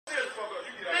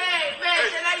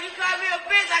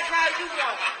you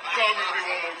want? Call me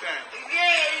one more time.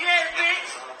 Yeah,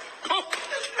 bitch. Oh.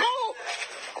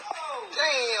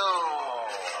 Damn.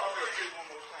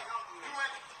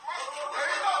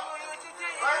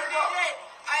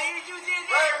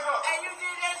 You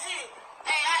did that shit.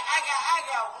 Hey, I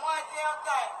got one damn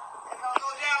thing. I'm gonna go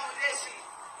down with that shit.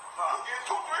 Get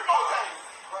 2, 3 more times.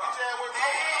 I got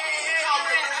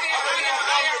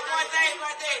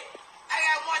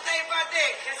one thing about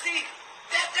that. And see,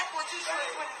 that's what you should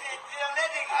have put in that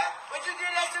nigga. But you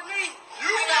did that to me.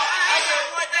 I got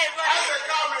one thing about that. I said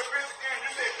call me a bitch again.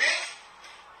 You said bitch?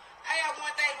 I got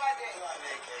one thing about that. I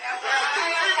got 2,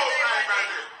 3 more times about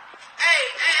that. Hey,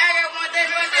 I got one thing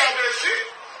about You that. that shit,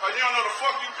 or you don't know the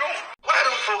fuck you doing. Why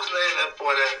them folks laying that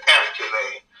boy that African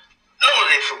name? No,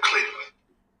 they from Cleveland.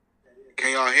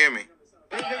 Can y'all hear me?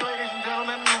 Ladies and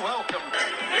gentlemen, welcome.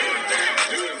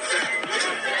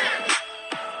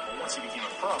 Once he became a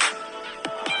pro,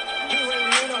 he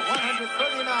weighed in at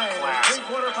 139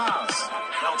 3/4 pounds.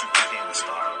 Meldrick became the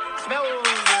star.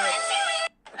 Meldrick.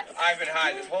 I've been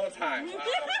high this whole time.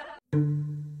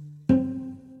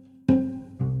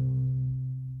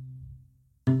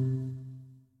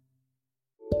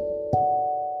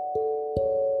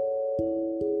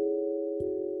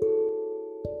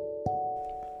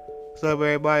 What's up,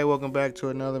 everybody? Welcome back to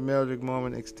another Meldrick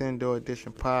Moment Extendo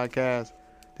Edition podcast.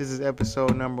 This is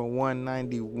episode number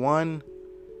 191.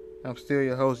 I'm still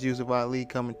your host, Yusuf Ali,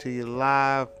 coming to you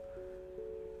live,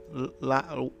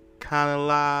 kind of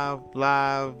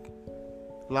live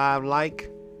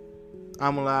like.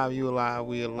 I'm alive, you alive,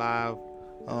 we alive.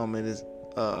 It is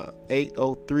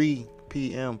 8:03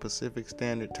 p.m. Pacific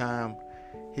Standard Time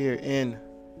here in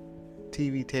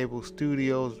TV Table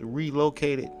Studios,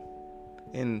 relocated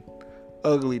in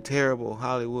ugly, terrible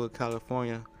Hollywood,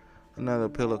 California. Another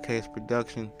Pillowcase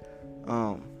production.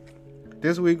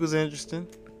 This week was interesting.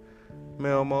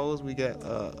 Mel Mose, we got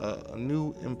a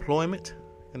new employment,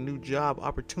 a new job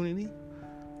opportunity.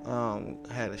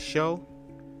 Had a show,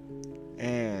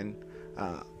 and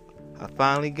I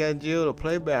finally got Jill to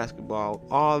play basketball.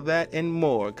 All that and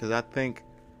more, because I think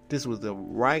this was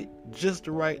just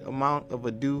the right amount of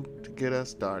ado to get us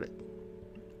started.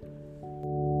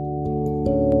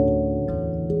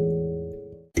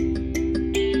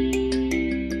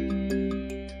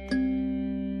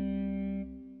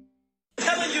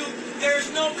 Telling you there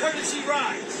is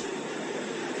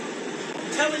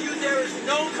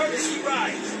no courtesy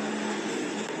rides.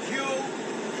 You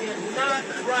cannot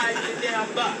ride the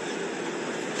damn bus.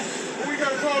 Who we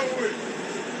got to call him with?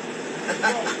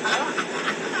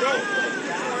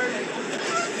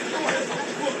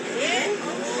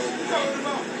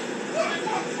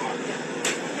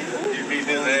 He beat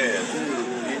his ass.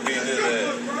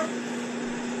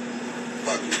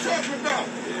 What you talking about?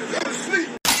 You gotta sleep.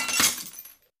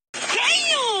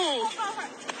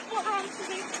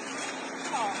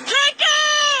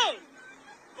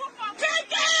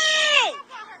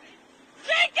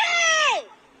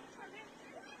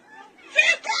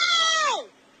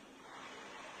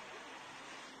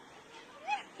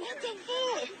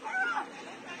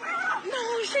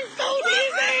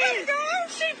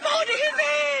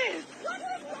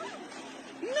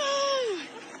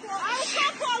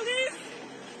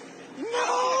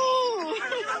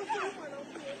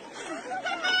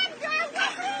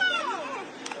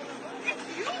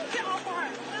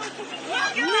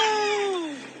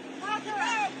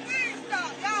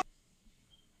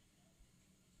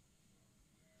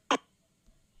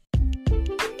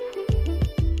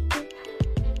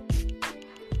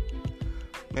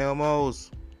 Mel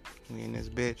Mose, we in this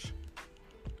bitch.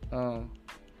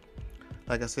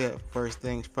 Like I said, first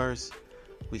things first,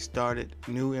 we started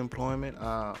new employment.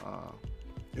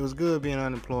 It was good being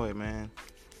unemployed, man.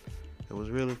 It was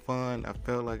really fun. I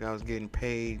felt like I was getting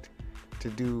paid to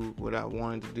do what I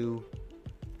wanted to do.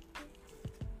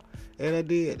 And I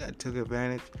did. I took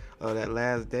advantage of that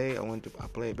last day. I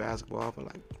played basketball for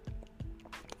like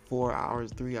 4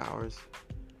 hours, 3 hours.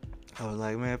 I was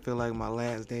like, man, I feel like my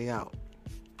last day out.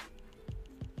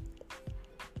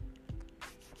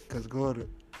 Cause hold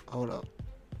up,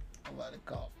 I'm about to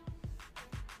cough.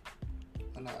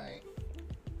 Oh, no, I ain't.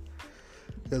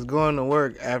 Cause going to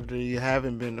work after you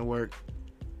haven't been to work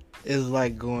is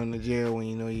like going to jail when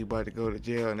you know you about to go to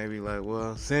jail, and they be like,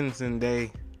 well, sentencing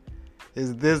day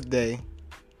is this day.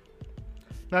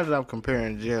 Not that I'm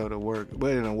comparing jail to work,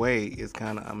 but in a way, it's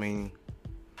kind of,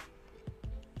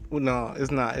 well, no,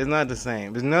 it's not the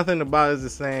same. There's nothing about it's the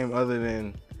same other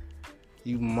than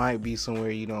you might be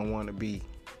somewhere you don't want to be.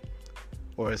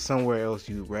 Or somewhere else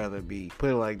you'd rather be. Put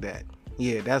it like that.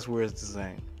 Yeah, that's where it's the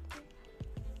same.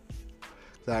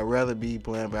 So I'd rather be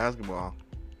playing basketball.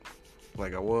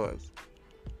 like I was.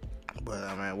 But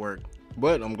I'm at work.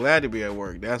 But I'm glad to be at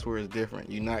work. That's where it's different.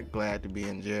 You're not glad to be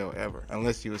in jail ever,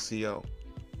 unless you're a CO.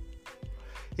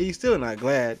 You're still not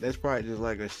glad. That's probably just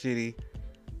like a shitty,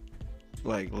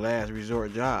 like, last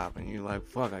resort job. And you're like,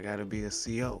 fuck, I gotta be a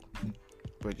CO.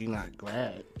 But you're not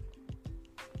glad.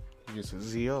 You're just a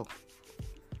CO.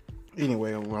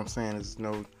 Anyway, what I'm saying is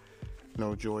no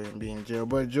joy in being in jail,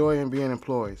 but joy in being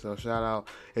employed. So shout out.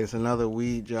 It's another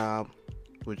weed job,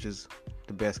 which is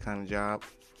the best kind of job.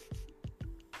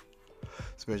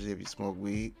 Especially if you smoke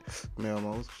weed.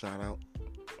 Melmos, shout out.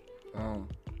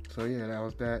 So yeah, that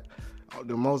was that.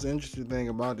 The most interesting thing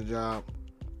about the job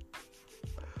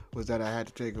was that I had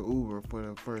to take an Uber for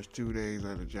the first 2 days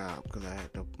of the job because I had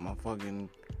my fucking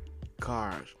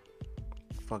car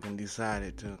fucking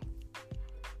decided to,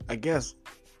 I guess,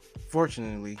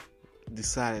 fortunately,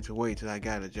 decided to wait till I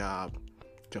got a job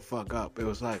to fuck up. It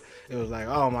was like,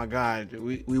 oh my God,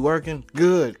 we working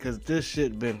good because this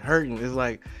shit been hurting. It's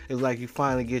like you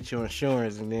finally get your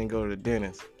insurance and then go to the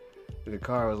dentist. The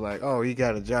car was like, oh, you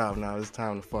got a job now. It's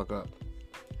time to fuck up.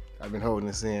 I've been holding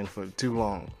this in for too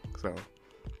long, so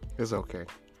it's okay.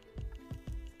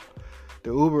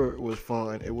 The Uber was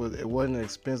fun. It wasn't as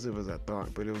expensive as I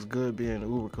thought, but it was good being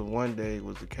an Uber because one day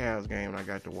was the Cavs game and I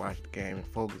got to watch the game and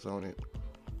focus on it.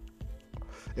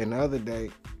 And the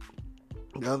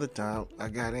other time I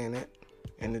got in it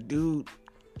and the dude,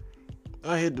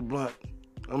 I hit the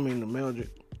Meldrick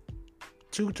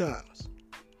 2 times.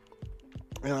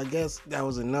 And I guess that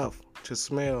was enough to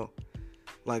smell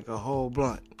like a whole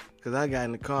blunt. Because I got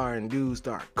in the car and dude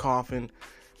started coughing,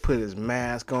 put his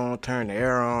mask on, turned the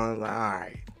air on.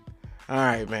 Like, all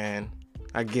right, man.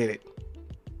 I get it.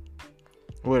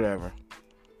 Whatever.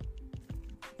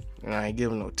 And I ain't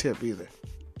giving no tip either.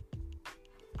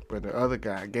 But the other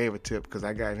guy gave a tip because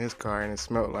I got in his car and it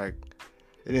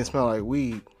didn't smell like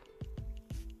weed.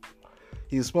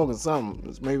 He was smoking something. It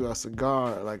was maybe a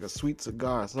cigar, like a sweet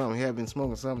cigar or something. He had been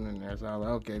smoking something in there. So I was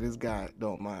like, okay, this guy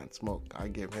don't mind smoke. I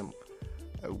give him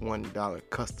a $1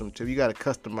 custom tip. You got to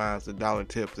customize the dollar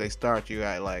tips. They start you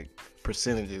at like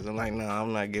percentages. I'm like, no,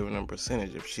 I'm not giving them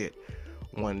percentage of shit.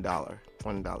 $1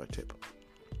 tip.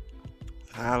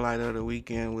 The highlight of the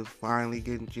weekend was finally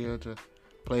getting Jill to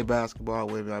play basketball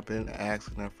with me. I've been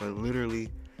asking her for literally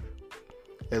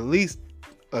at least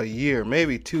a year,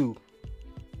 maybe 2.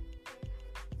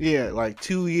 Yeah, like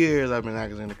 2 years I've been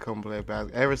asking her to come play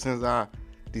basketball ever since I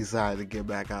decided to get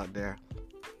back out there.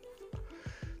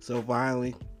 So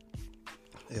finally,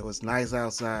 it was nice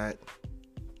outside.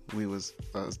 We was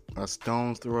a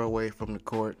stone's throw away from the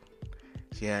court.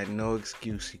 She had no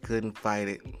excuse. She couldn't fight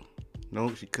it.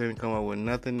 No, she couldn't come up with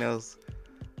nothing else.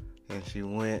 And she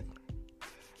went.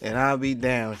 And I'll be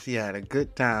damned, she had a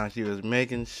good time. She was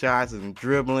making shots and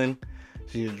dribbling.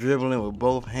 She was dribbling with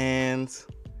both hands.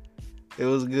 It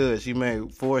was good. She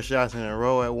made 4 shots in a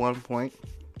row at one point.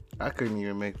 I couldn't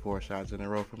even make 4 shots in a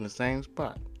row from the same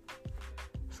spot.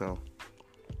 So,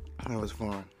 that was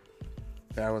fun.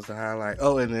 That was the highlight.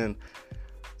 Oh, and then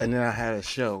I had a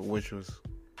show, which was,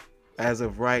 as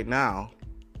of right now,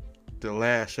 the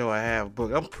last show I have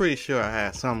booked. I'm pretty sure I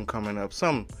had something coming up.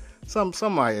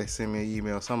 Somebody sent me an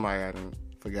email. Somebody I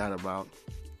forgot about.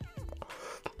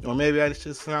 Or maybe I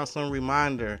should send out some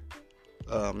reminder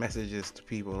messages to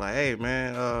people. Like, hey,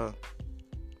 man,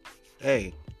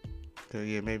 hey. So,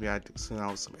 yeah, maybe I send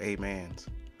out some amens.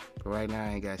 But right now I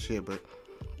ain't got shit. But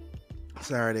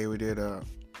Saturday we did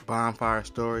bonfire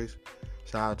stories.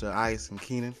 Shout out to Ice and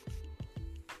Keenan.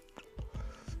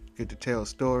 Get to tell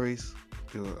stories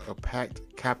to a packed,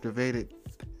 captivated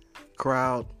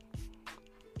crowd.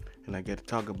 And I get to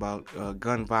talk about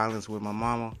gun violence with my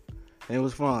mama. And it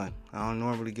was fun. I don't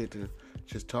normally get to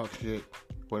just talk shit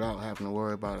without having to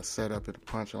worry about a setup and a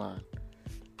punchline.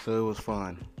 So it was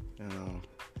fun. And I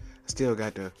still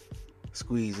got to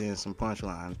squeeze in some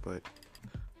punchlines, but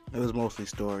it was mostly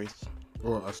stories.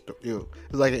 Or it was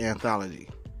like an anthology.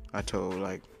 I told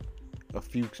like a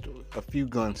few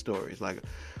gun stories. Like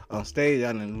on stage,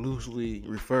 I done loosely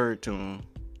referred to them,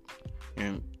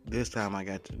 and this time I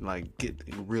got to like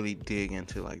really dig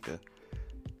into like the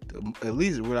at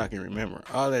least what I can remember.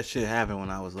 All that shit happened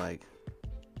when I was like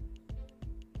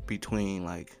between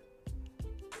like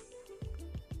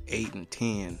 8 and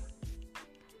 10.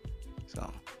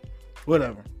 So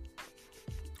whatever.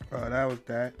 That was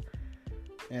that.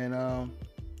 And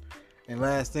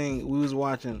last thing, we was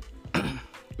watching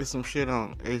there's some shit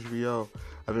on HBO.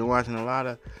 I've been watching a lot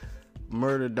of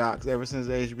murder docs ever since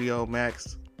HBO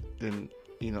Max been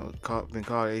called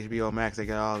HBO Max. They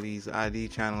got all these ID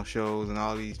channel shows, and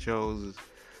all these shows is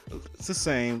it's the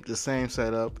same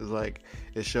setup. It's like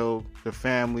it showed the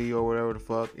family or whatever the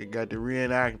fuck. It got the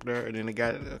reenactor, and then it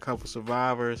got a couple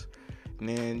survivors, and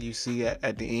then you see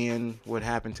at the end what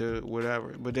happened to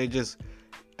whatever. But they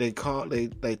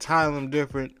tie them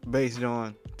different based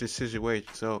on the situation.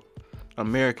 So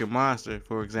American Monster,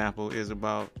 for example, is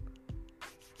about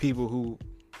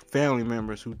family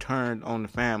members who turned on the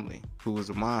family, who was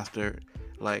a monster,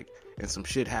 like, and some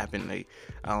shit happened.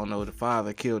 I don't know, the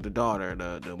father killed the daughter,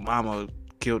 the mama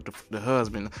killed the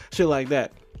husband, shit like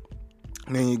that.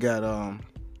 And then you got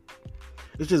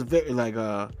it's just very like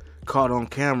caught on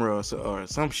camera or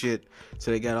some shit.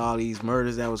 So they got all these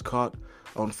murders that was caught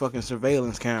on fucking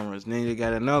surveillance cameras. And then you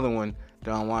got another one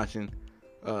that I'm watching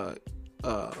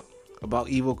about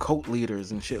evil cult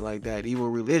leaders and shit like that. Evil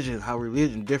religion, how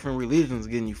different religions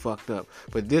getting you fucked up.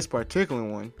 But this particular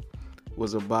one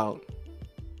was about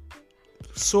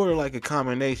sort of like a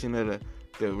combination of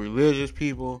the religious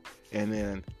people and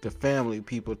then the family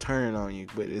people turning on you.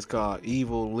 But it's called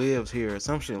Evil Lives Here or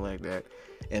some shit like that.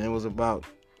 And it was about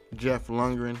Jeff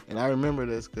Lundgren. And I remember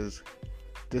this because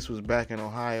this was back in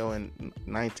Ohio in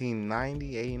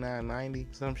 1990, 89, 90,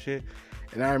 some shit.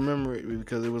 And I remember it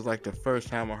because it was like the first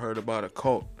time I heard about a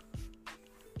cult.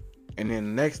 And then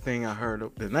the next time I heard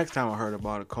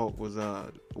about a cult was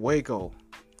Waco.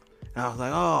 And I was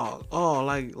like, oh,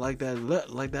 like that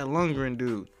Lundgren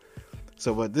dude.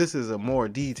 So, but this is a more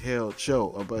detailed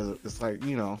show. But it's like,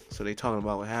 so they talking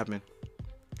about what happened.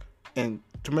 And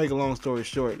to make a long story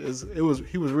short, he was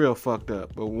real fucked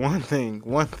up. But one thing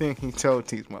he told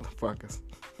these motherfuckers.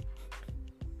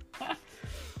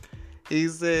 He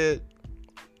said,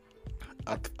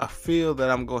 I feel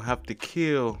that I'm gonna have to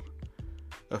kill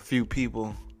a few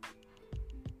people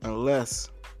unless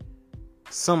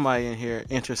somebody in here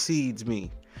intercedes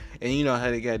me. And you know how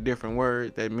they got different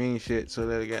words that mean shit, so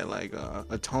that they got like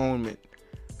atonement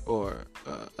or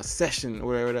a session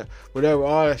or whatever.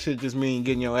 All that shit just mean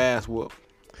getting your ass whooped.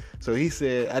 So he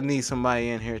said, I need somebody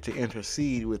in here to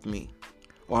intercede with me,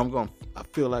 or I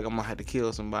feel like I'm gonna have to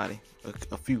kill somebody,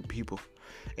 a few people.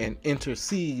 And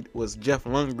intercede was Jeff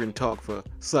Lundgren talk for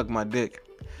suck my dick.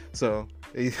 So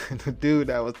the dude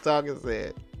that was talking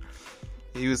said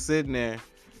he was sitting there,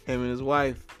 him and his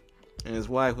wife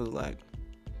was like,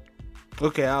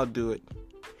 okay, I'll do it.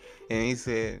 And he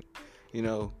said,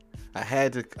 I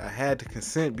had to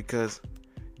consent because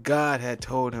God had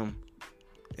told him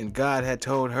and God had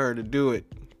told her to do it.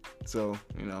 So,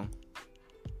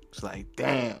 it's like,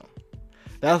 damn.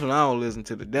 That's when I would listen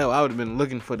to the devil. I would have been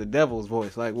looking for the devil's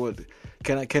voice. Like, what?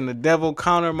 Can the devil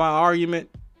counter my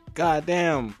argument? God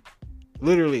damn.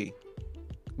 Literally.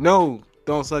 No,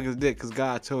 don't suck his dick because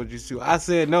God told you to. I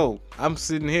said no. I'm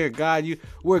sitting here. God,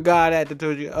 where God at that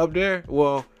told you? Up there?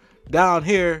 Well, down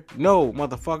here, no,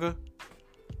 motherfucker.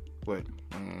 But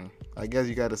I guess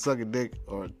you got to suck a dick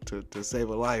or to save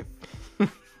a life.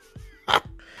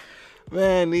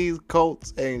 Man, these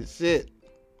cults ain't shit.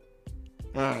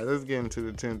 Alright, let's get into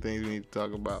the 10 things we need to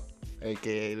talk about,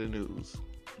 aka the news.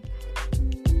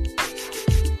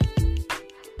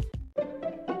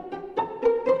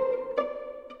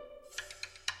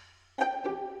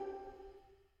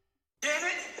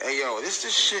 Hey, yo, this the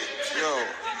shit, yo.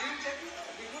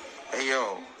 Hey,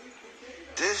 yo,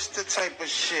 this the type of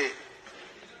shit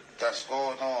that's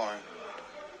going on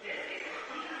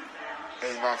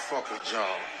in my fucking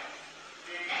job.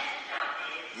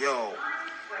 Yo,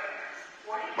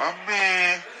 my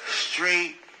man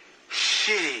straight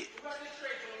shitted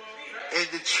in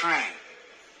the train,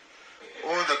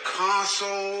 on the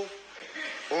console,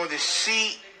 or the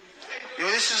seat. Yo,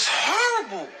 this is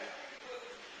horrible.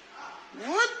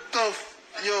 What the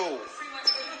yo?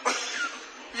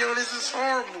 Yo, this is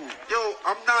horrible. Yo,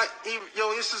 I'm not even,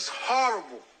 yo, this is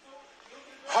horrible.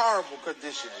 Horrible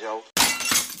conditions, yo.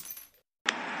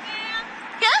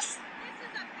 Yes? This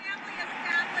is a family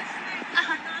establishment.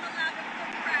 You're not allowed to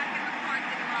put crack in the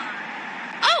parking lot.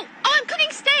 Oh, I'm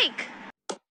cooking steak.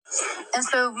 And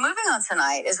so moving on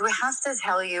tonight is we have to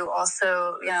tell you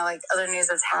also, like other news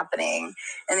that's happening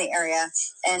in the area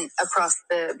and across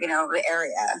the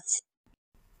area.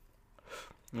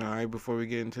 All right, before we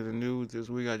get into the news this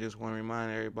week, I just want to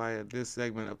remind everybody that this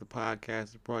segment of the podcast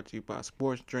is brought to you by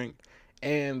Sports Drink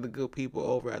and the good people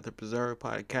over at the Preserve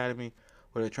Pot Academy,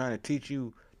 where they're trying to teach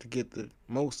you to get the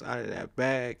most out of that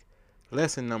bag.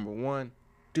 Lesson number 1,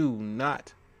 do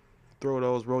not throw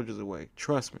those roaches away.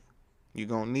 Trust me, you're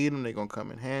going to need them. They're going to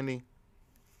come in handy.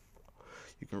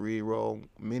 You can re-roll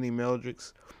mini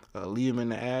Meldricks, leave them in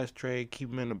the ashtray, keep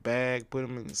them in a bag, put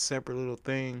them in a separate little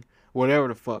thing, whatever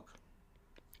the fuck.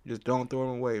 Just don't throw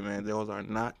them away, man. Those are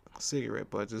not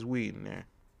cigarette butts. It's weed in there.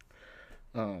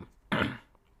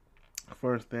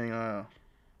 First thing, do I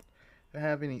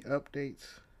have any updates?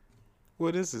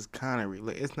 Well, this is kind of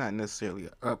related. It's not necessarily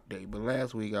an update, but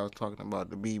last week I was talking about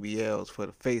the BBLs for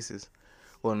the faces.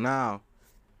 Well, now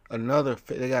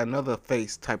they got another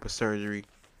face type of surgery.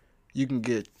 You can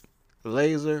get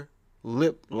laser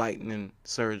lip lightening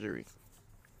surgery,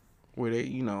 where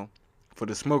they, for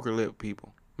the smoker lip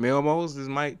people. Melmos, this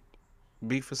might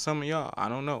be for some of y'all. I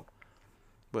don't know,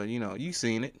 but you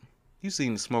seen it. You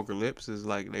seen the smoker lips. It's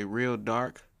like they real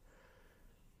dark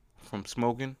from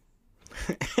smoking.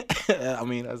 I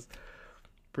mean, that's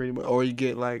pretty much. Or you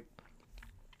get like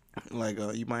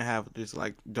you might have just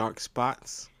like dark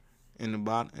spots in the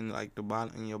bottom, in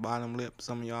your bottom lip.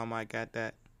 Some of y'all might got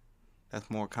that. That's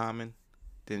more common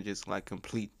than just like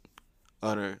complete,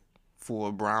 utter,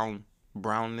 full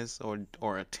brownness or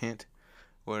a tint,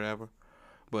 or whatever.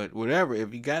 But whatever,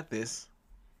 if you got this,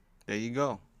 there you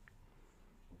go.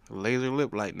 Laser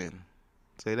lip lightening.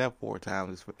 Say that 4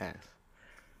 times as fast.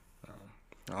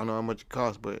 I don't know how much it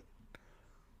costs, but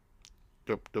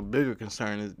the bigger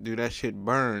concern is, do that shit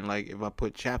burn like if I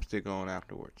put chapstick on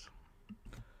afterwards?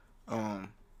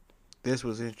 This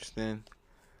was interesting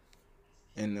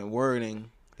in the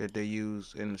wording that they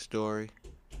used in the story.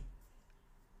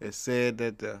 It said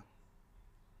that the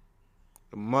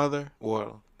mother,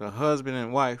 or the husband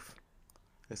and wife,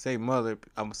 I say mother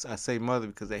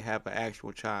because they have an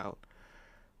actual child,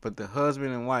 but the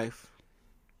husband and wife,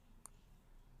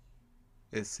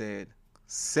 it said,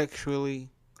 sexually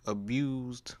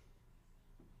abused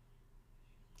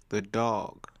the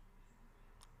dog.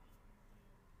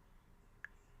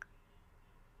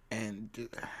 And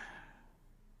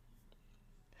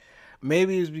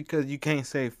maybe it's because you can't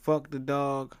say fuck the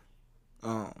dog,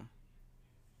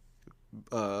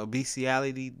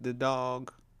 bestiality the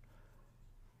dog.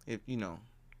 If I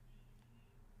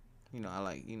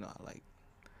like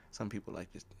some people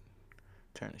like just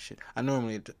turn the shit. I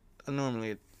normally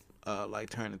like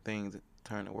turn the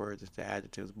words into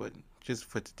adjectives, but just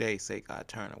for today's sake, I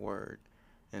turn a word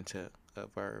into a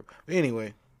verb. But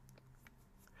anyway,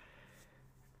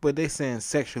 but they saying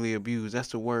sexually abused. That's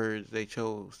the words they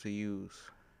chose to use,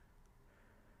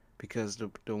 because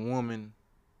the woman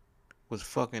was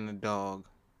fucking the dog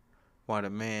while the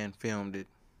man filmed it,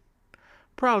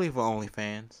 probably for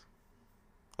OnlyFans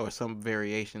or some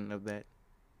variation of that.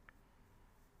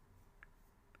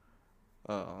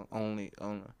 Only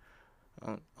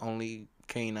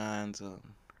canines,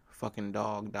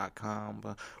 fuckingdog.com,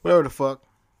 but whatever the fuck.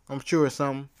 I'm sure it's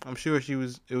something. I'm sure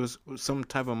it was some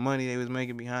type of money they was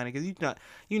making behind it, because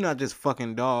you're not just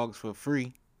fucking dogs for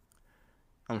free.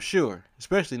 I'm sure,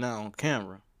 especially not on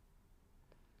camera.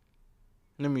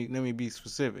 Let me be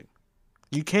specific.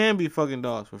 You can be fucking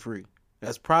dogs for free.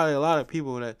 That's probably a lot of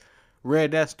people that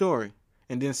read that story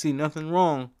and didn't see nothing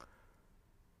wrong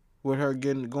with her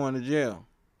going to jail,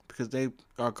 because they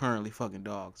are currently fucking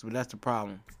dogs. But that's the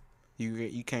problem.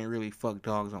 You can't really fuck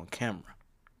dogs on camera.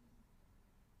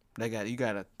 You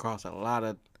gotta cross a lot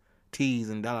of T's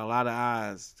and dot a lot of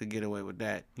I's to get away with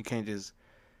that. You can't just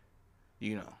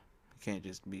be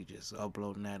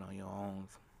uploading that on your own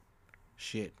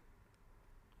shit.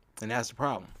 And that's the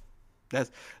problem.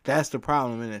 That's the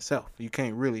problem in itself. You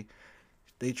can't really.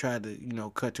 They tried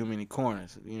to cut too many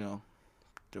corners.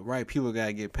 The right people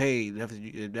gotta get paid.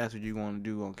 If that's what you want to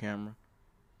do on camera.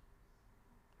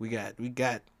 We got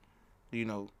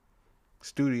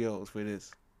studios for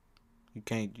this. You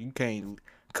can't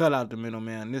cut out the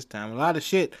middleman this time. A lot of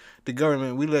shit the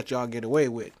government, we let y'all get away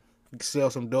with. You can sell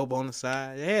some dope on the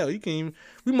side. Hell,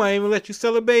 we might even let you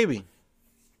sell a baby.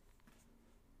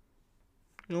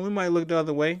 We might look the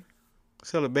other way.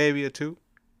 Sell a baby or two.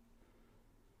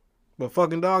 But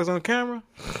fucking dogs on camera,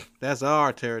 that's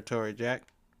our territory, Jack.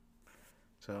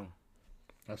 So,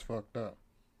 that's fucked up.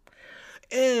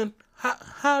 And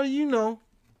how do you know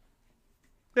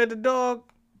that the dog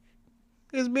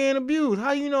is being abused?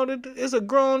 How do you know that it's a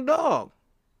grown dog?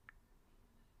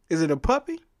 Is it a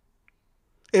puppy?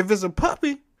 If it's a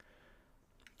puppy,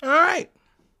 all right,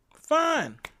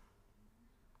 fine.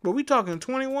 But we talking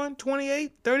 21,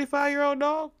 28, 35-year-old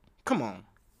dog? Come on.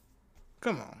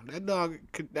 That dog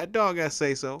got to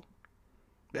say so.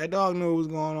 That dog knew what was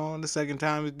going on the second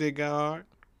time his dick got hard.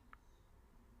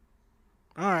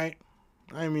 All right.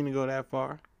 I didn't mean to go that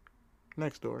far.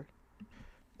 Next story.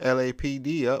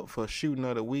 LAPD up for shooting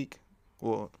of the week.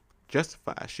 Well,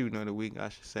 justified shooting of the week, I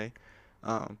should say.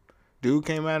 Dude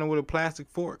came at him with a plastic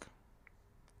fork.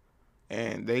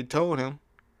 And they told him,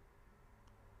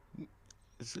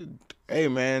 hey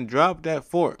man, drop that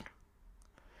fork.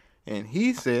 And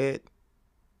he said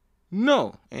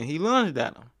no. And he lunged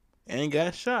at him and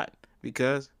got shot.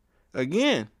 Because,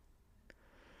 again,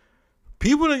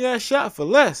 People that got shot for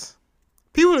less.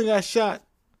 People that got shot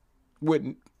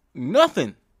with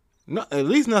nothing, at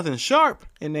least nothing sharp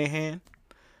in their hand.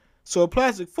 So a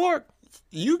plastic fork,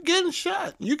 you getting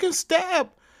shot. You can stab,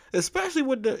 especially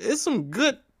with it's some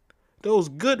good, those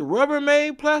good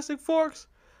Rubbermaid plastic forks.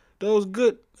 Those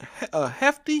good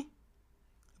Hefty. I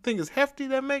think it's Hefty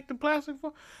that make the plastic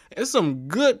fork. It's some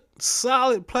good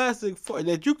solid plastic fork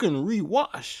that you can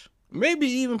rewash. Maybe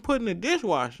even put in the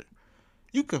dishwasher.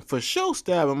 You can for sure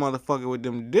stab a motherfucker with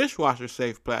them dishwasher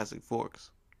safe plastic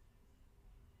forks.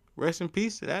 Rest in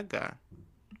peace to that guy.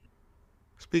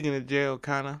 Speaking of jail,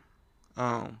 kinda,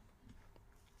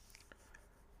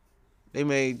 they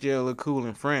made jail look cool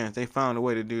in France. They found a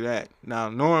way to do that. Now,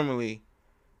 normally,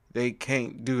 they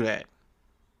can't do that.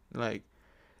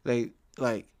 They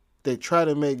try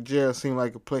to make jail seem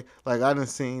like a place. Like I done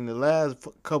seen the last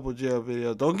couple jail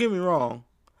videos. Don't get me wrong.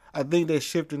 I think they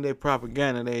shifting their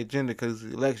propaganda, their agenda, because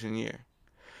it's the election year.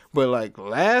 But like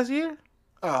last year,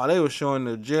 oh, they were showing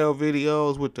the jail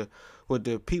videos with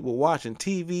the people watching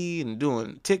TV and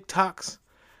doing TikToks.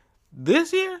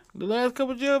 This year, the last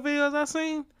couple jail videos I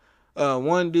seen,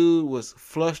 one dude was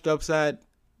flushed upside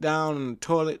down in the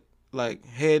toilet, like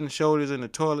head and shoulders in the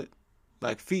toilet,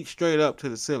 like feet straight up to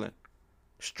the ceiling,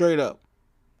 straight up,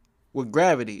 with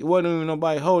gravity. It wasn't even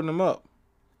nobody holding him up.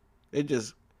 They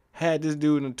just had this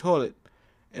dude in the toilet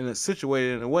and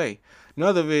situated in a way.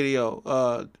 Another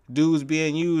video, dudes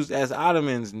being used as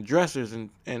ottomans and dressers and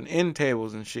end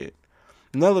tables and shit.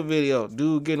 Another video,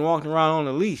 dude getting walked around on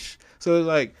a leash. So it's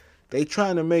like they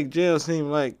trying to make jail seem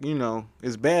like, you know,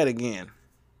 it's bad again.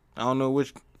 I don't know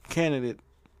which candidate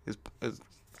is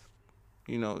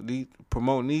you know,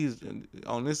 promoting these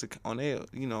on their,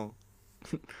 you know,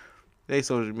 they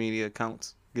social media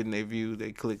accounts, getting their views,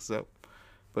 their clicks up.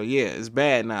 But yeah, it's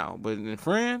bad now. But in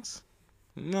France,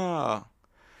 nah.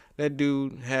 That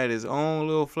dude had his own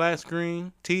little flat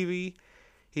screen TV.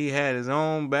 He had his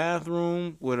own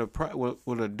bathroom with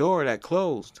a door that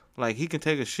closed. Like he could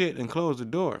take a shit and close the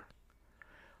door.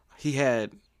 He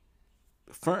had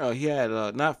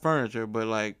not furniture, but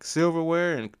like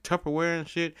silverware and Tupperware and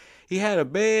shit. He had a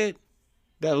bed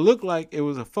that looked like it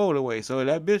was a foldaway. So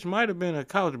that bitch might have been a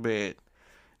couch bed.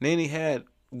 And then he had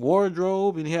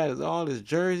wardrobe and he had all his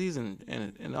jerseys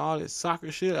and all his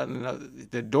soccer shit.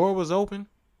 The door was open.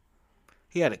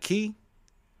 He had a key.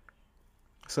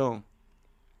 So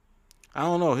I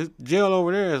don't know. His jail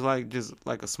over there is like just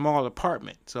like a small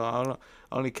apartment. So I don't know.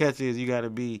 Only catch is you got to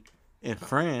be in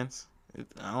France.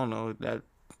 I don't know, that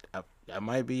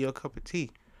might be your cup of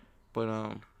tea.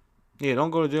 But yeah,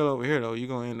 don't go to jail over here though. You're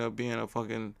gonna end up being a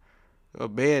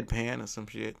bedpan or some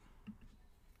shit.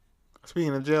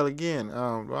 Speaking of jail again,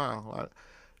 wow.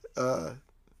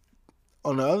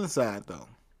 On the other side though,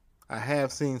 I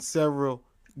have seen several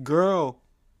girl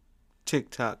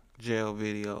TikTok jail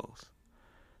videos.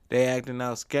 They acting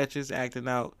out sketches, acting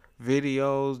out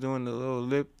videos, doing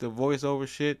the voiceover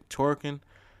shit, twerking,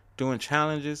 doing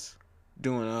challenges,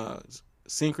 doing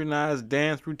synchronized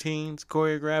dance routines,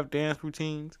 choreographed dance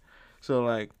routines. So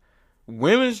like,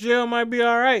 women's jail might be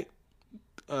all right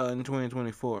in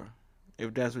 2024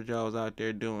 if that's what y'all was out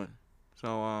there doing.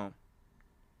 So I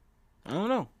don't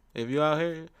know if you out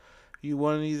here, you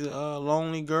one of these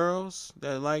lonely girls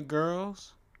that like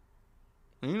girls,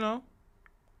 you know,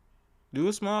 do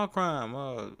a small crime.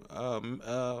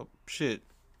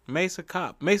 Mace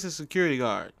a security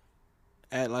guard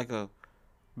at like a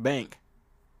bank.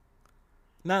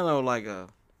 Not no like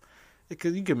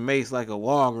because you can mace like a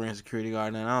Walgreens security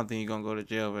guard, and I don't think you're gonna go to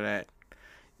jail for that.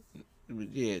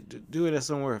 Yeah, do it at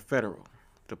somewhere federal,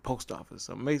 the post office.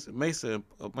 So mace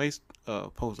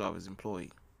post office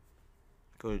employee.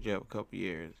 Go to jail for a couple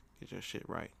years, get your shit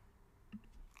right.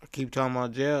 I keep talking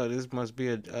about jail. This must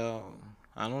be I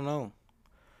don't know.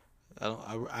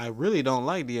 I really don't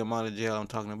like the amount of jail I'm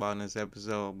talking about in this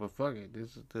episode, but fuck it.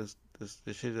 This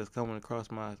shit that's coming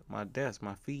across my desk,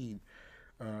 my feed.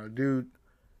 Dude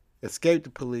escaped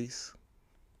the police.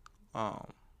 I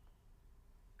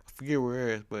forget where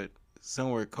it is, but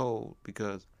somewhere cold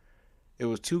because it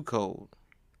was too cold.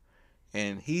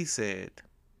 And he said,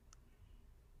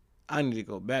 I need to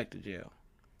go back to jail.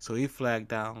 So he flagged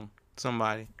down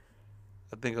somebody,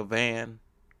 I think a van,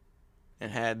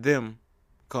 and had them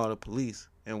call the police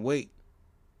and wait.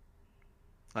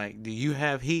 Like, do you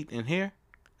have heat in here?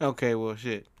 Okay, well,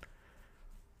 shit.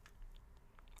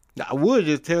 I would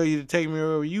just tell you to take me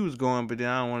wherever you was going, but then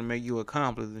I don't want to make you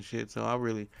accomplice and shit. So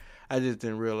I just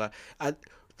didn't realize.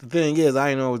 The thing is, I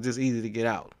didn't know it was this easy to get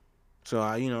out.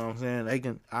 So you know what I'm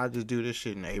saying? I'll just do this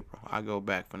shit in April. I'll go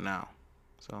back for now.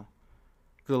 So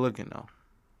good looking though.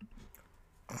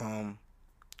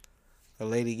 a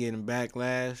lady getting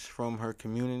backlash from her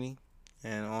community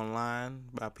and online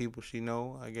by people she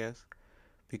know, I guess,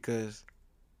 because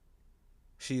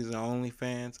she's an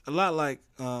OnlyFans. A lot like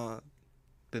the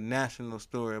national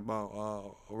story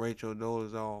about Rachel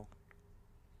Dolezal,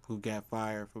 who got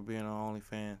fired for being on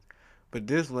OnlyFans. But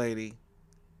this lady,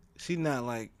 she not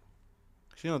like,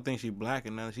 she don't think she black or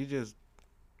nothing. She just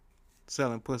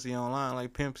selling pussy online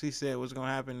like Pimp C said was gonna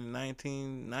happen in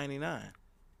 1999.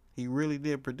 He really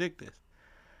did predict this.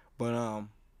 But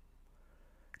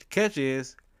the catch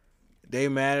is, they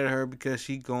mad at her because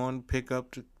she going to pick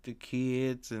up the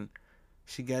kids, and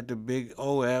she got the big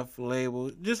OF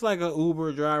label, just like a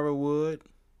Uber driver would.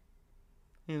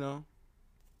 You know,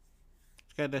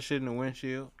 she got that shit in the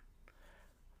windshield.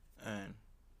 And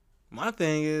my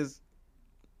thing is,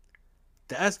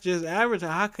 that's just average.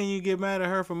 How can you get mad at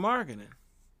her for marketing?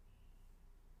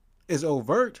 It's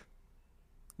overt,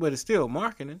 but it's still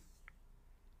marketing.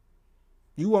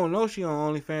 You won't know she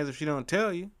on OnlyFans if she don't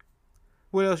tell you.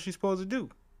 What else she supposed to do?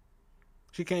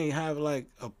 She can't have like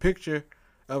a picture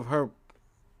of her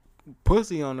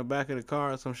pussy on the back of the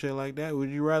car or some shit like that. Would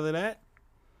you rather that?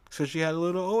 So she had a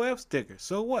little OF sticker.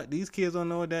 So what? These kids don't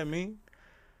know what that means.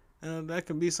 That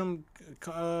can be some.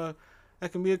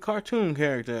 That can be a cartoon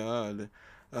character.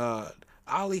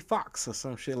 Ollie Fox or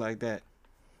some shit like that.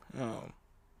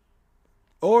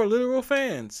 Or literal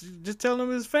fans. Just tell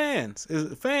them it's fans.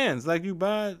 It's fans like you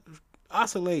buy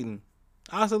oscillating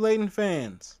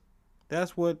fans.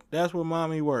 That's where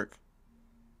mommy work.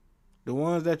 The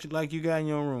ones that you got in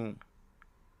your room.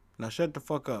 Now shut the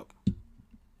fuck up.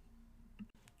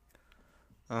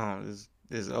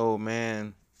 This old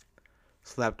man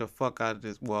slapped the fuck out of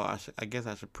this. Well, I guess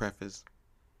I should preface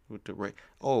with the race.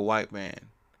 Old white man,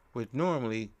 which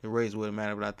normally the race wouldn't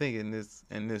matter, but I think in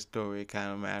this story it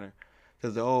kind of matter,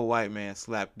 because the old white man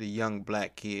slapped the young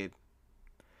black kid.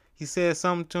 He said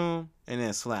something to him and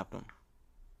then slapped him.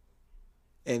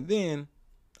 And then,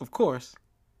 of course,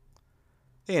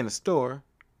 they in the store,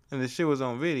 and the shit was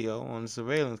on video, on the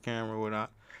surveillance camera or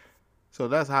whatnot. So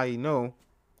that's how you know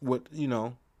what,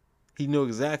 he knew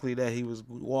exactly that he was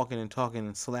walking and talking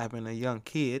and slapping a young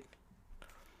kid.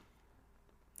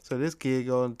 So this kid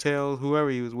go and tell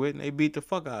whoever he was with, and they beat the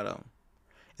fuck out of him.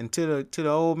 And to the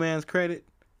old man's credit,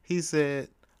 he said,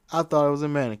 "I thought it was a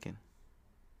mannequin."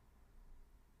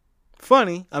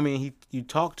 Funny. I mean, you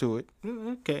talk to it.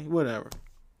 Okay, whatever.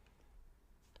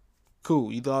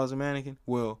 Cool. You thought it was a mannequin?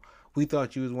 Well, we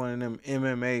thought you was one of them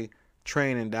MMA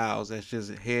training dolls that's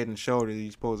just head and shoulders.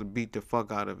 You're supposed to beat the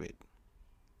fuck out of it.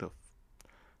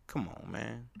 Come on,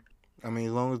 man. I mean,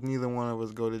 as long as neither one of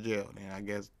us go to jail, then I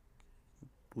guess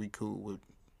we cool with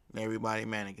everybody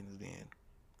mannequins then.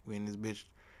 We in this bitch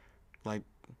like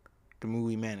the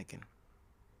movie Mannequin.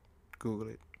 Google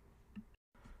it.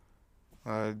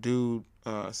 Dude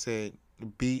said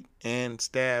beat and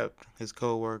stabbed his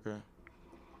co-worker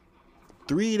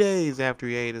 3 days after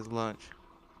he ate his lunch.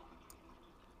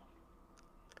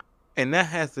 And that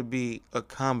has to be a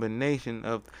combination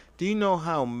of, do you know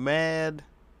how mad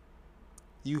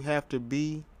you have to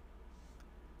be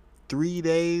 3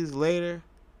 days later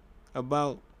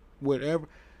about whatever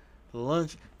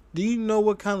lunch? Do you know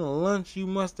what kind of lunch you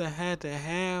must have had to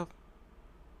have?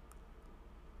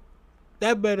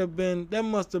 That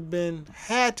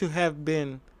had to have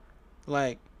been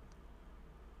like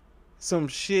some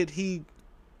shit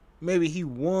maybe he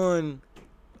won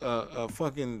a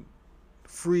fucking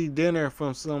free dinner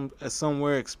from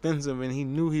somewhere expensive, and he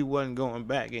knew he wasn't going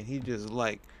back, and he just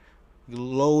like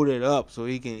loaded up so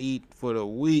he can eat for the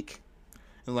week,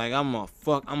 and like I'm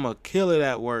gonna kill it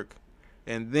at work,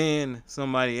 and then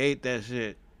somebody ate that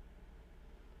shit.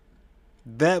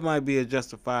 That might be a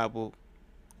justifiable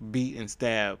beat and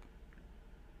stab.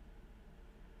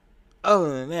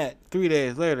 Other than that, 3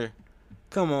 days later,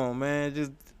 come on, man,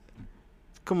 just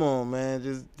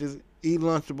eat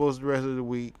Lunchables the rest of the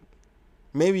week.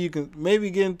 Maybe you can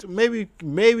get into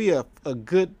maybe a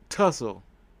good tussle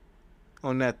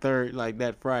on that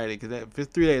that Friday, because if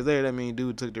it's 3 days later, that means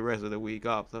dude took the rest of the week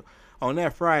off. So on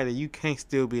that Friday, you can't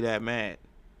still be that mad.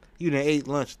 You done ate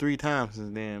lunch 3 times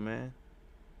since then, man.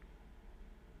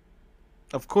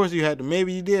 Of course you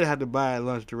did have to buy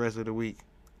lunch the rest of the week,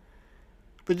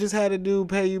 but just had a dude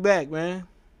pay you back, man.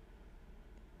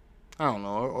 I don't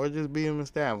know, or just beat him and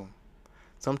stab him.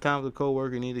 Sometimes a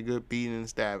coworker need a good beating and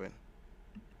stabbing.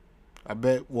 I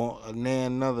bet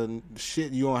another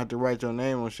shit, you don't have to write your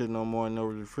name on shit no more in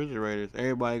those refrigerators.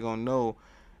 Everybody gonna know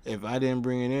if I didn't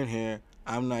bring it in here,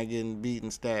 I'm not getting beat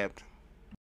and stabbed.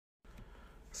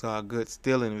 Saw a good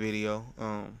stealing video.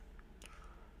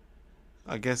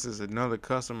 I guess it's another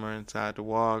customer inside the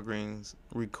Walgreens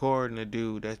recording a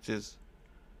dude that's just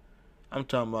I'm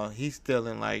talking about he's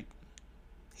stealing like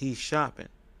he's shopping.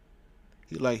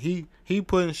 He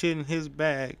putting shit in his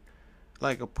bag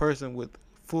like a person with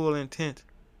full intent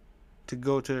to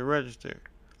go to the register.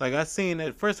 Like I seen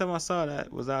that first time I saw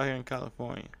that was out here in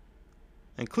California.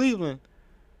 In Cleveland,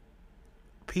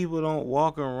 people don't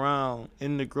walk around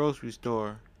in the grocery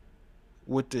store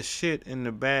with the shit in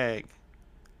the bag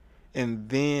and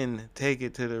then take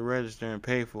it to the register and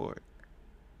pay for it.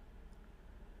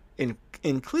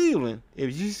 In Cleveland,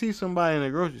 if you see somebody in the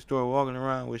grocery store walking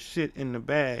around with shit in the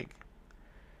bag,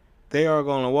 they are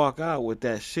going to walk out with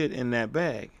that shit in that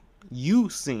bag. You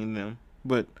seen them,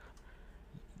 but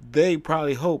they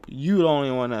probably hope you the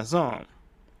only one that saw them.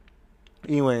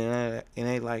 Anyway, it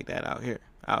ain't like that out here.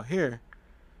 Out here,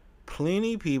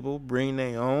 plenty people bring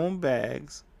their own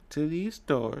bags to these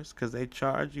stores because they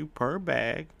charge you per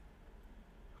bag.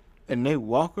 And they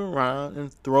walk around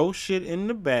and throw shit in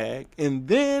the bag and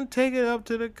then take it up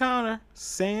to the counter.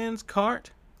 Sans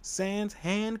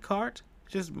hand cart.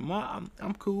 Just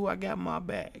I'm cool. I got my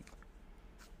bag.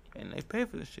 And they pay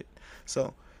for the shit.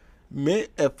 So,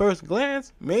 at first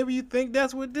glance, maybe you think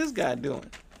that's what this guy doing.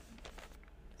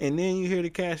 And then you hear the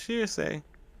cashier say,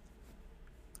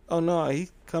 oh no, he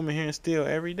coming here and steal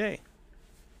every day.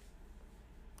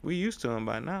 We used to him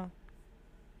by now.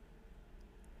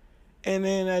 And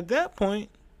then at that point,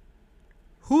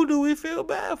 who do we feel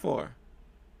bad for?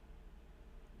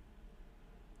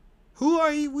 Who are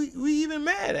we even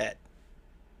mad at?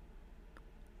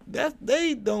 If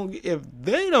they don't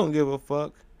give a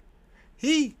fuck,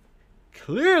 he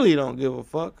clearly don't give a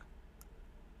fuck.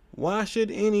 Why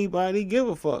should anybody give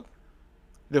a fuck?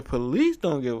 The police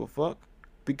don't give a fuck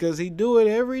because he do it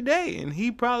every day, and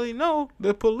he probably know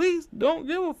the police don't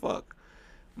give a fuck.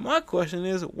 My question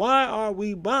is, why are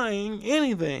we buying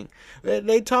anything?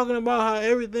 They talking about how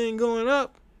everything going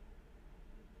up.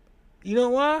 You know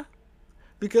why?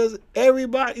 Because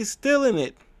everybody's stealing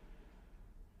it.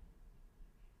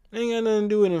 It ain't got nothing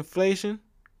to do with inflation.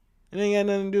 It ain't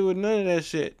got nothing to do with none of that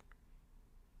shit.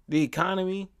 The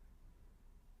economy.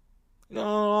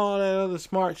 All that other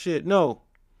smart shit. No.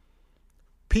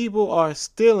 People are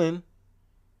stealing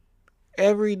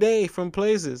every day from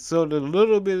places. So the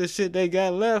little bit of shit they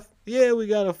got left, yeah, we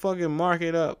gotta fucking mark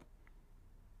it up.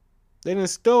 They done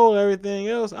stole everything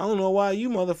else. I don't know why you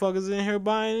motherfuckers in here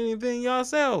buying anything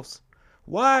yourselves.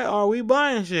 Why are we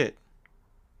buying shit?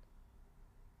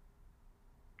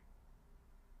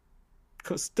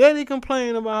 Steady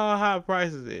complaining about how high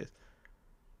prices is.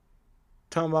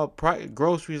 Talking about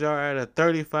groceries are at a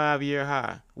 35-year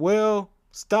high. Well,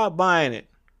 stop buying it.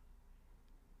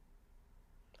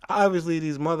 Obviously,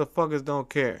 these motherfuckers don't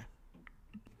care.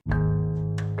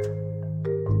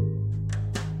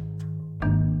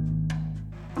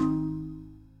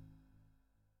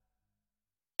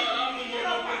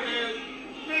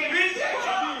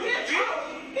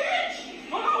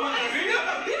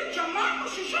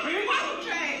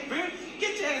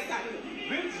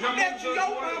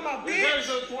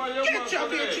 Get your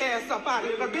bitch ass up out of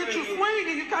here. But bitch, you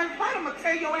swinging, you can't fight. I'm gonna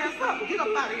tear your ass up. Get up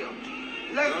out of here.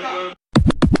 Let's go.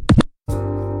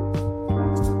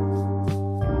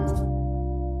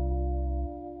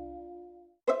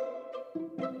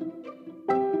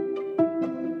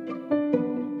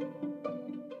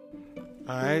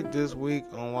 Alright, this week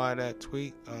on Why That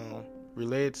Tweet,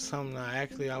 related to something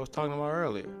I was talking about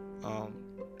earlier.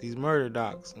 These murder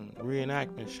docs and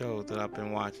reenactment shows that I've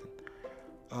been watching.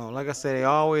 Like I said, they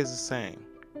always the same.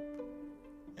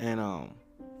 And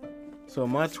so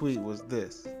my tweet was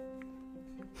this.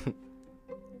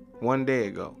 One day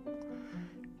ago.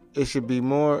 It should be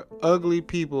more ugly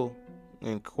people,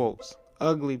 in quotes,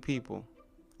 ugly people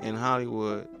in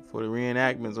Hollywood for the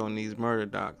reenactments on these murder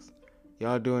docs.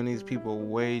 Y'all doing these people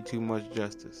way too much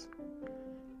justice.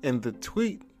 And the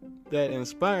tweet that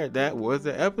inspired that was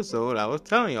the episode I was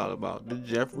telling y'all about, the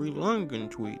Jeffrey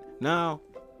Lundgren tweet. Now,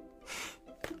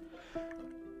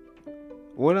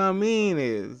 what I mean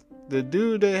is, the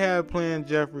dude they had playing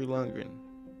Jeff Lundgren,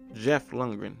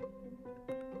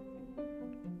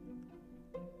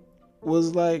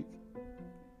 was like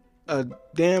a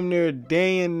damn near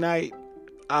day and night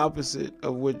opposite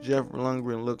of what Jeff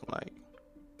Lundgren looked like.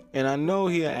 And I know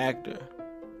he an actor.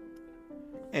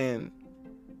 And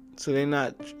so they're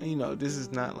not, this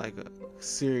is not like a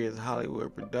serious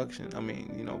Hollywood production. I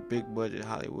mean, big budget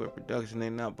Hollywood production. They're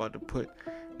not about to put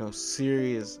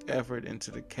serious effort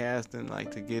into the casting,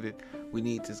 like to get it. We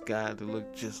need this guy to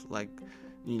look just like,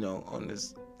 on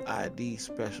this ID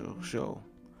special show.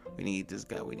 We need this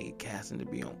guy. We need casting to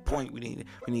be on point. We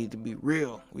need to be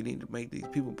real. We need to make these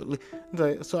people believe.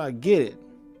 So I get it,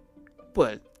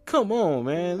 but come on,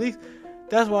 man.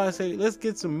 That's why I say let's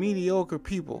get some mediocre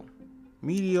people.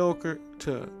 Mediocre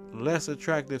to less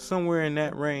attractive, somewhere in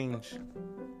that range.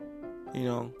 You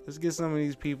know, let's get some of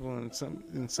these people in some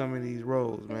of these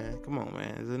roles, man. Come on,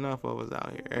 man. There's enough of us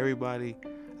out here. Everybody,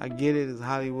 I get it, it's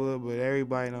Hollywood, but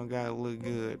everybody don't gotta look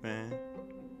good, man.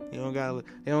 They don't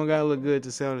gotta look good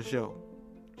to sell the show.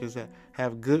 Just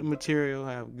have good material,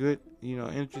 have good,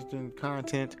 interesting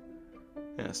content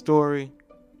and a story,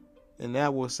 and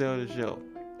that will sell the show.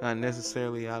 Not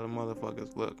necessarily how the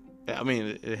motherfuckers look. I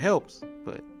mean, it helps,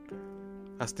 but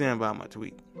I stand by my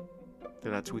tweet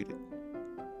that I tweeted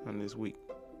on this week.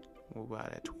 We'll buy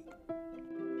that tweet.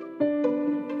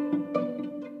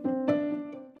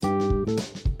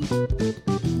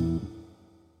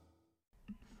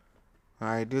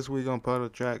 Alright, this week on Puddle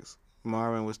Tracks,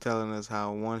 Marvin was telling us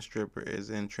how one stripper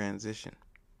is in transition.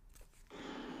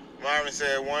 Marvin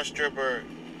said one stripper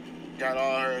got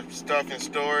all her stuff in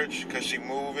storage because she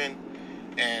moving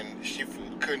and she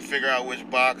couldn't figure out which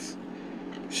box.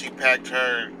 She packed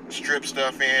her strip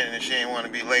stuff in and she didn't want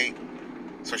to be late.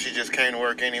 So she just came to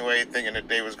work anyway, thinking that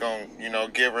they was going to,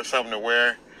 give her something to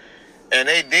wear. And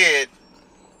they did.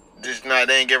 They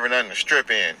didn't give her nothing to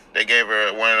strip in. They gave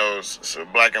her one of those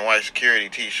black and white security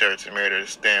t-shirts and made her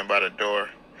stand by the door.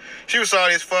 She was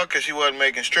sorry as fuck because she wasn't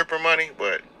making stripper money,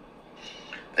 but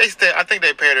I think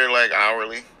they paid her like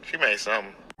hourly. She made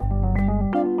something.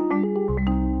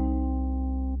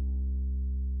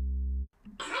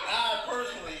 I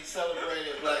personally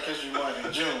celebrated Black History Month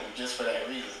in June just for that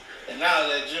reason. And now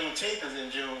that Juneteenth is in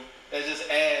June, that just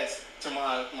adds to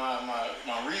my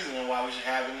reasoning why we should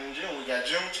have it in June. We got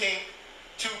Juneteenth,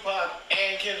 Tupac,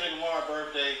 and Kendrick Lamar's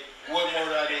birthday. What more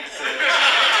do I need to say?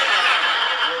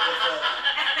 What the fuck?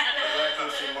 Black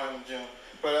History Month in June.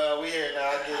 But we here now.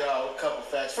 I get a couple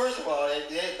facts. First of all,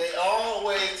 they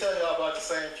always tell y'all about the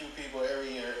same few people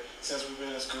every year since we've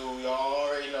been in school. Y'all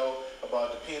already know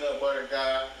about the peanut butter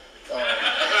guy. You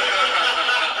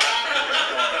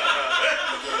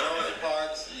get Rosa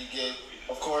Parks. You get,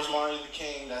 of course, Martin Luther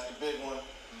King. That's the big one.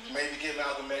 Maybe get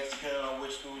Malcolm X, depending on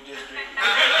which school district.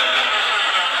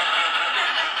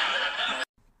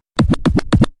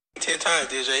 10 times,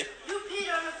 DJ. You peed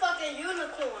on a fucking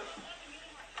unicorn.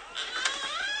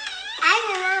 I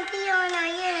did not pee on a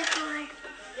unicorn.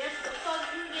 Yes, the fuck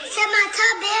you did. Said my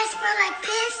top ass smell like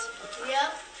piss?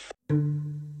 Yep.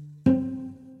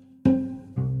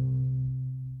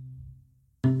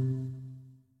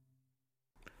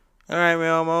 Alright,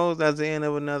 man, almost. That's the end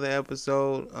of another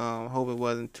episode. Hope it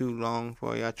wasn't too long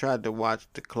for you. I tried to watch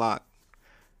the clock.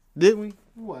 Did we?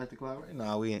 We watched the clock, right?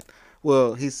 No, we didn't.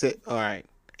 Well, he said, alright.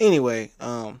 Anyway,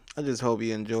 I just hope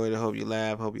you enjoyed it. Hope you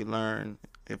laughed. Hope you learned.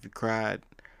 If you cried,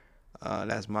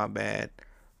 that's my bad.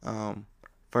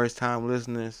 First time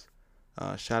listeners,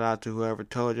 shout out to whoever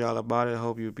told y'all about it.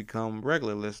 Hope you become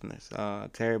regular listeners. To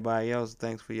everybody else,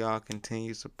 thanks for y'all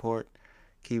continued support.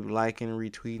 Keep liking,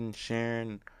 retweeting,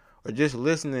 sharing, or just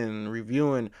listening and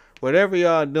reviewing. Whatever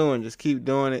y'all doing, just keep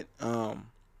doing it.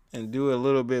 And do a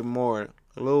little bit more.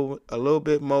 A little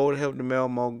bit more to help the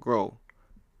Melmo grow,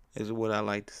 is what I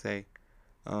like to say.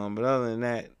 But other than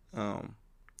that,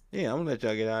 yeah, I'm gonna let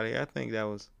y'all get out of here. I think that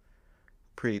was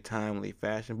pretty timely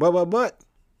fashion. But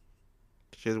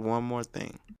just one more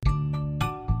thing.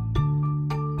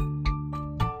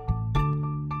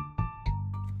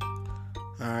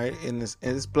 Alright,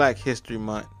 it's Black History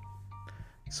Month.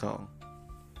 So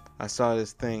I saw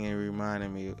this thing and it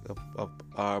reminded me of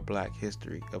our black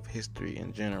history, of history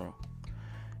in general.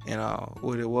 And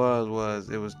what it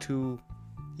was two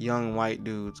young white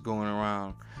dudes going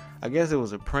around. I guess it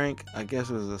was a prank. I guess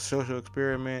it was a social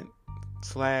experiment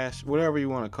 / whatever you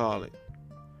want to call it.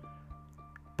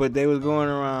 But they was going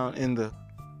around in the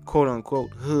quote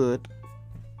unquote hood.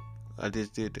 I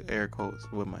just did the air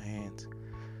quotes with my hands.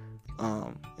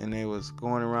 And they was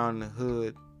going around the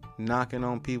hood knocking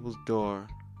on people's door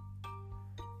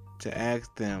to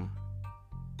ask them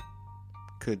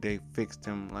could they fix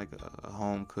them like a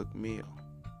home cooked meal.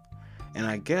 And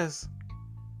I guess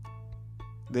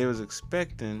they was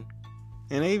expecting,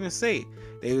 and they even say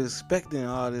they was expecting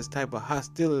all this type of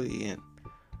hostility, and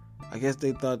I guess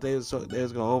they thought they was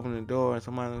gonna open the door and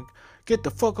somebody like, get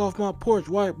the fuck off my porch,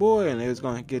 white boy, and they was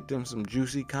gonna get them some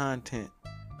juicy content.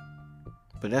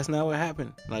 But that's not what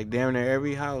happened. Like damn near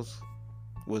every house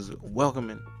was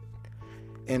welcoming,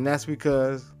 and that's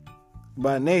because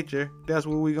by nature that's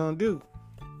what we gonna do.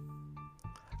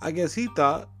 I guess he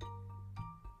thought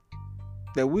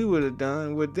that we would have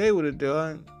done what they would have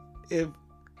done if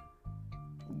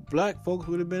black folks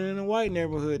would have been in a white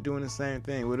neighborhood doing the same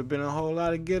thing. Would have been a whole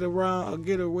lot of get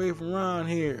away from around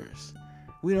here's.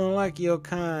 We don't like your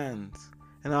kinds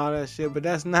and all that shit. But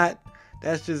that's not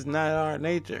That's just not our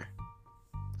nature.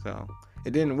 So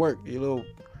it didn't work. Your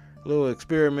little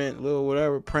experiment, little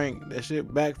whatever prank, that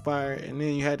shit backfired, and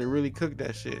then you had to really cook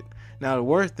that shit. Now the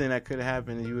worst thing that could have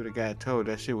happened is you would have got told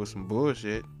that shit was some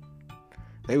bullshit.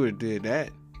 They would have did that.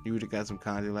 You would have got some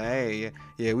content like, hey,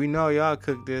 yeah, we know y'all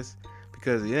cooked this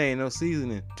because it ain't no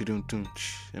seasoning.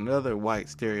 And other white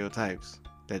stereotypes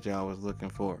that y'all was looking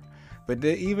for. But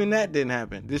even that didn't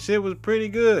happen. This shit was pretty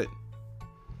good.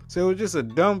 So it was just a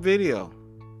dumb video.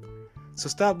 So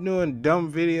stop doing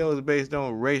dumb videos based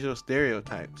on racial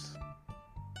stereotypes,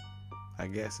 I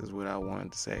guess is what I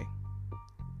wanted to say.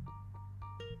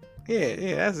 Yeah,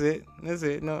 that's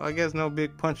it. No, I guess no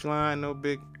big punchline, no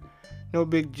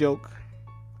big joke.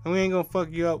 And we ain't gonna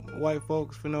fuck you up, white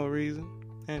folks, for no reason.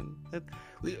 And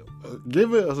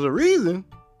give us a reason.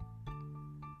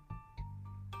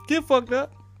 Get fucked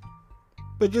up.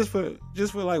 But just for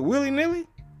like willy-nilly?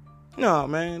 No,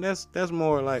 man, that's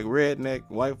more like redneck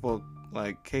white folk,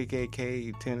 like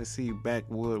KKK, Tennessee,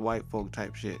 backwood white folk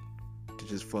type shit. To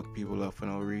just fuck people up for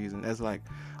no reason. That's like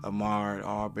Ahmaud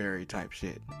Arbery type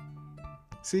shit.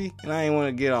 See? And I ain't want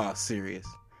to get all serious.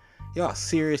 Y'all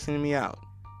seriousing me out.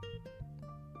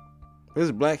 This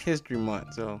is Black History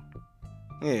Month, so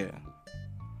yeah.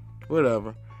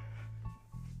 Whatever.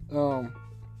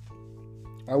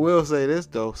 I will say this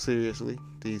though, seriously.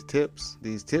 These tips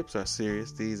are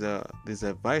serious. This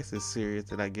advice is serious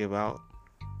that I give out.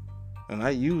 And I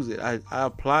use it. I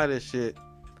apply this shit.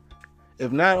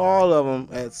 If not all of them,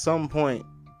 at some point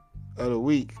of the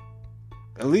week,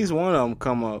 at least one of them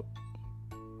come up.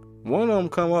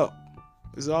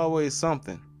 There's always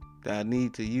something that I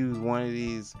need to use one of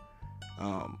these,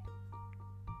 I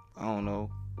don't know,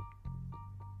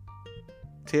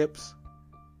 tips.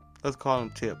 Let's call them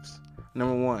tips.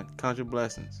 Number 1, count your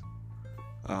blessings.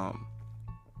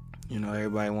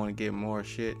 Everybody want to get more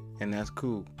shit, and that's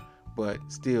cool. But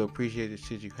still appreciate the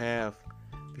shit you have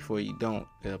before you don't.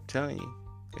 I'm telling you,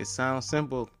 it sounds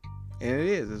simple, and it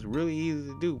is. It's really easy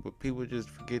to do, but people just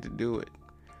forget to do it.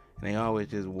 And they always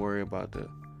just worry about the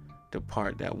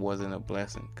part that wasn't a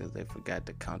blessing because they forgot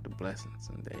to count the blessings.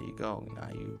 And there you go. Now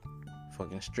you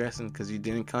fucking stressing because you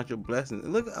didn't count your blessings.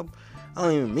 Look, I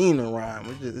don't even mean to rhyme.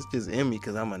 It's just in me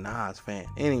because I'm a Nas fan.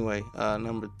 Anyway,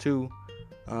 number 2,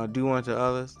 do unto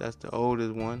others. That's the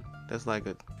oldest one. That's like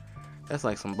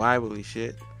some Bible-y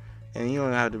shit. And you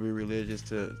don't have to be religious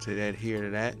to adhere to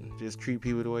that. Just treat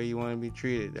people the way you want to be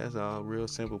treated. That's all. Real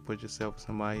simple. Put yourself in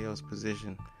somebody else's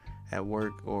position at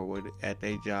work or at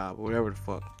their job, whatever the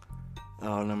fuck.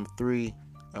 Number 3,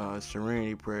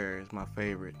 serenity prayer is my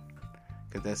favorite.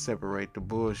 Cause that separate the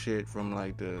bullshit from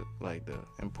like the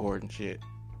important shit.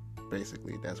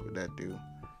 Basically, that's what that do.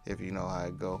 If you know how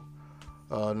it go.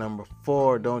 Number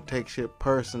 4, don't take shit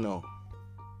personal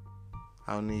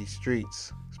out in these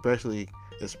streets, especially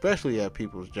at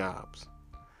people's jobs.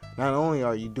 Not only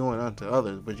are you doing unto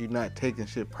others, but you're not taking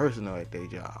shit personal at their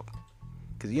job.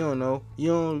 Cause you don't know,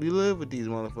 you only live with these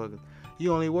motherfuckers.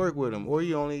 You only work with them, or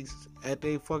you only at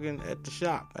the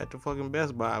shop, at the fucking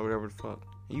Best Buy, whatever the fuck.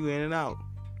 You in and out.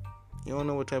 You don't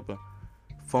know what type of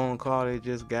phone call they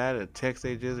just got, a text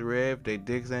they just read. If they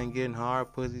dicks ain't getting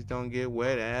hard, pussies don't get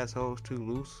wet, assholes too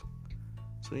loose.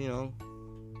 So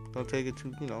don't take it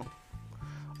too.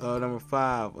 Number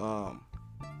 5,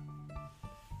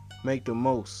 make the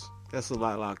most. That's a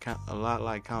lot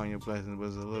like counting your blessings, but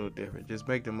it's a little different. Just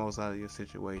make the most out of your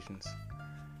situations.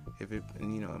 If it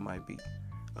might be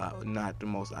not the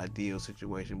most ideal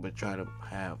situation, but try to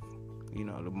have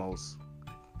the most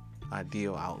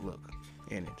ideal outlook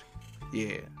in it.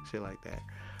 Yeah, shit like that.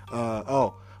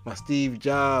 My Steve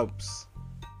Jobs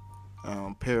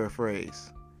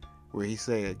paraphrase, where he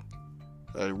said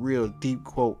a real deep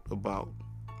quote about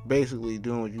basically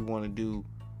doing what you want to do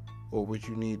or what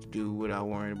you need to do without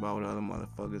worrying about what other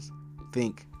motherfuckers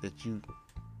think that you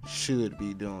should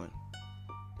be doing.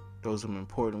 Those are some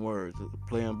important words.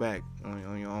 Play them back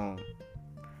on your own.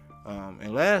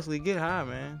 And lastly, get high,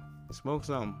 man. Smoke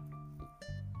something.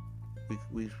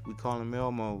 We call them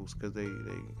Melmos because they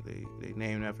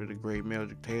named after the great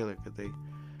Meldrick Taylor because they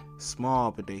small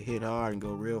but they hit hard and go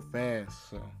real fast.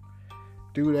 So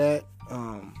do that.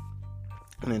 And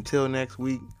until next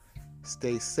week,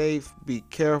 stay safe, be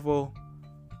careful.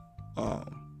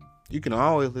 You can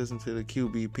always listen to the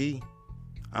QBP.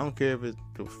 I don't care if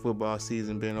the football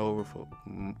season been over for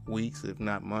weeks, if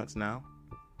not months now.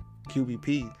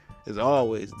 QBP is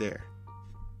always there.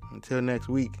 Until next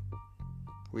week,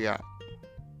 we out.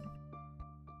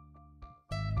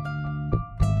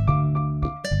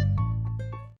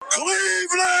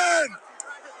 Cleveland!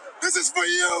 This is for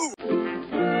you!